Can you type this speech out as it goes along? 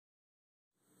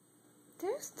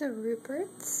There's the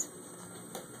Ruperts.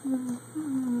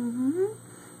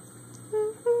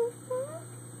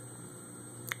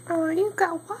 Oh, you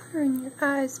got water in your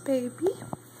eyes, baby.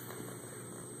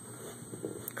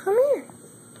 Come here.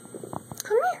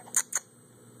 Come here.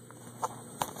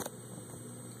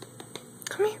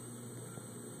 Come here.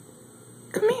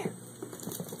 Come here.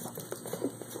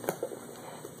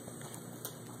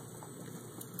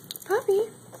 Puppy.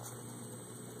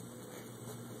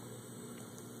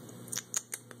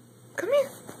 Come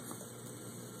here.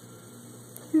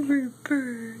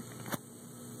 Rupert.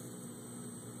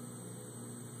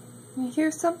 You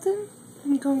hear something?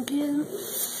 You gonna get him?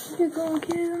 You gonna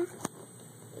get him?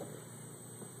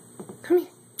 Come here.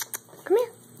 Come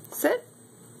here. Sit.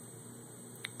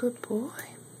 Good boy.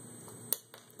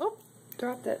 Oh,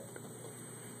 dropped it.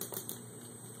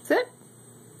 Sit.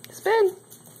 Spin.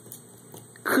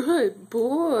 Good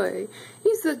boy.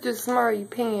 He's such a smarty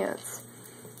pants.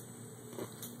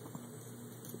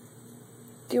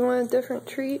 Do you want a different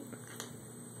treat?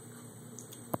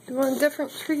 You want a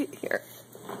different treat here?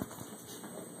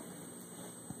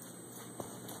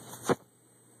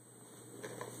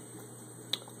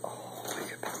 Oh,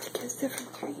 you're about to get a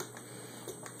different treat.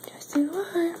 Yes, you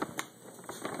are.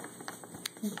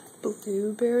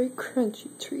 Blueberry crunchy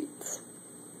treats.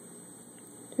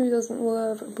 Who doesn't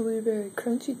love a blueberry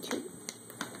crunchy treat?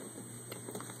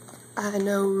 I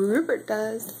know Rupert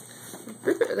does.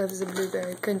 Rupert loves a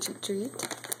blueberry crunchy treat.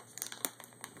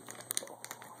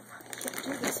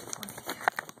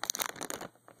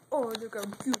 Oh, look how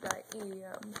cute I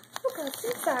am. Look how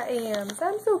cute I am.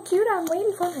 I'm so cute, I'm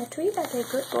waiting for my treat like a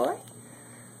good boy.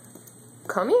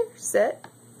 Come here, sit,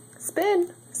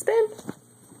 spin, spin.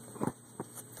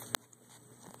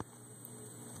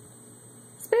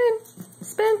 Spin,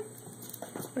 spin.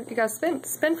 You gotta spin,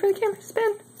 spin for the camera,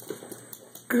 spin.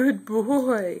 Good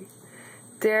boy.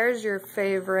 There's your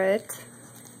favorite.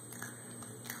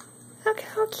 Look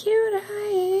how cute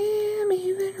I am,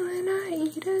 even when I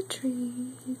eat a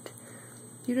treat.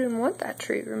 You didn't want that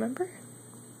treat, remember?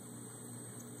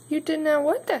 You did not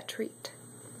want that treat.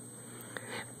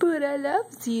 But I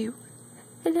loves you.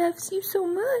 I loves you so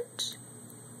much.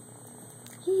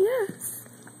 Yes.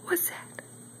 What's that?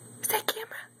 Is that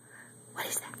camera? What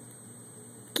is that?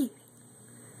 Get it.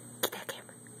 Get that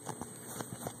camera.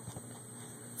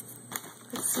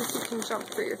 Let's see if you can jump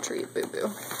for your treat,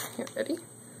 boo-boo. You ready?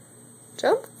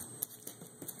 Jump.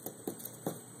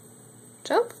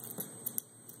 Jump.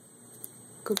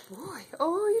 Good boy.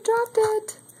 Oh, you dropped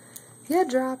it. You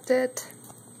dropped it.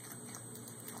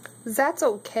 That's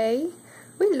okay.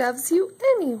 We loves you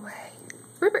anyway.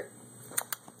 Rupert.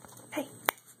 Hey.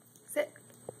 Sit.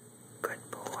 Good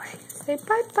boy. Say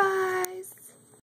bye-bye.